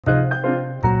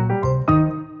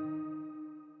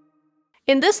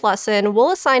In this lesson,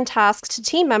 we'll assign tasks to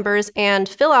team members and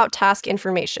fill out task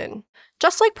information.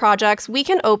 Just like projects, we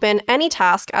can open any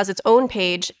task as its own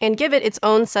page and give it its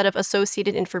own set of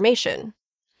associated information.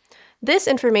 This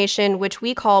information, which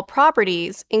we call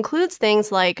properties, includes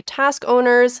things like task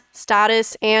owners,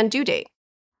 status, and due date.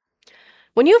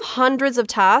 When you have hundreds of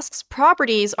tasks,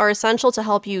 properties are essential to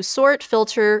help you sort,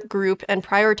 filter, group, and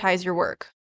prioritize your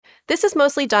work. This is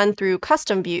mostly done through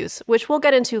custom views, which we'll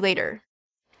get into later.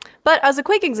 But as a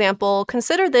quick example,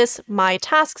 consider this My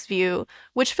Tasks view,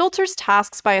 which filters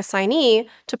tasks by assignee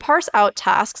to parse out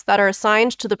tasks that are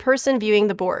assigned to the person viewing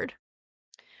the board.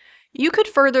 You could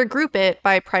further group it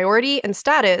by priority and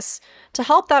status to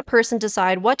help that person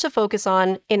decide what to focus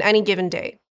on in any given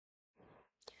day.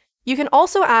 You can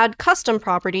also add custom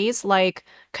properties like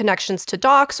connections to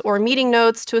docs or meeting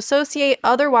notes to associate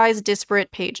otherwise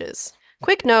disparate pages.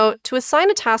 Quick note, to assign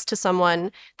a task to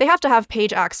someone, they have to have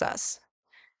page access.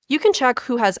 You can check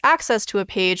who has access to a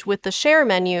page with the Share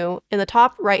menu in the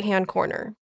top right-hand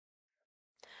corner.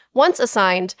 Once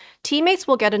assigned, teammates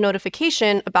will get a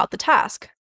notification about the task.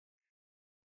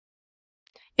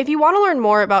 If you want to learn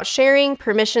more about sharing,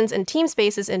 permissions, and team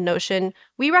spaces in Notion,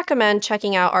 we recommend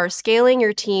checking out our Scaling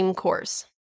Your Team course.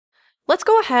 Let's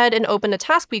go ahead and open a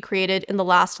task we created in the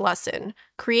last lesson,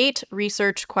 Create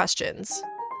Research Questions.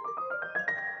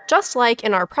 Just like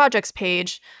in our Projects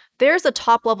page, there's a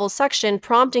top-level section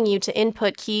prompting you to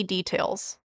input key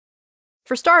details.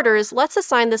 For starters, let's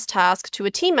assign this task to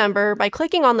a team member by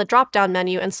clicking on the drop-down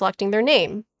menu and selecting their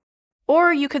name.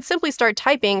 Or you could simply start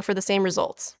typing for the same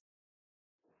results.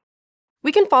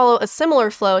 We can follow a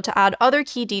similar flow to add other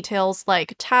key details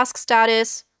like task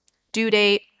status, due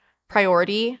date,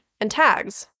 priority, and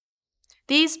tags.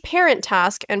 These parent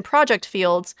task and project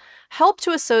fields help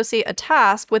to associate a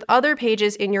task with other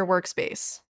pages in your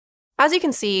workspace. As you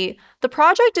can see, the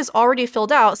project is already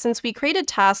filled out since we created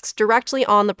tasks directly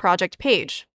on the project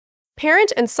page.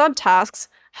 Parent and subtasks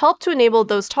help to enable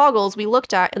those toggles we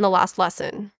looked at in the last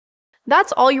lesson.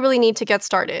 That's all you really need to get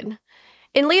started.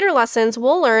 In later lessons,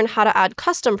 we'll learn how to add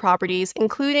custom properties,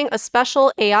 including a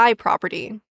special AI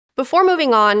property. Before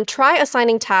moving on, try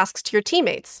assigning tasks to your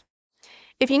teammates.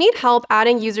 If you need help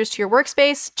adding users to your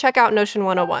workspace, check out Notion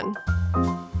 101.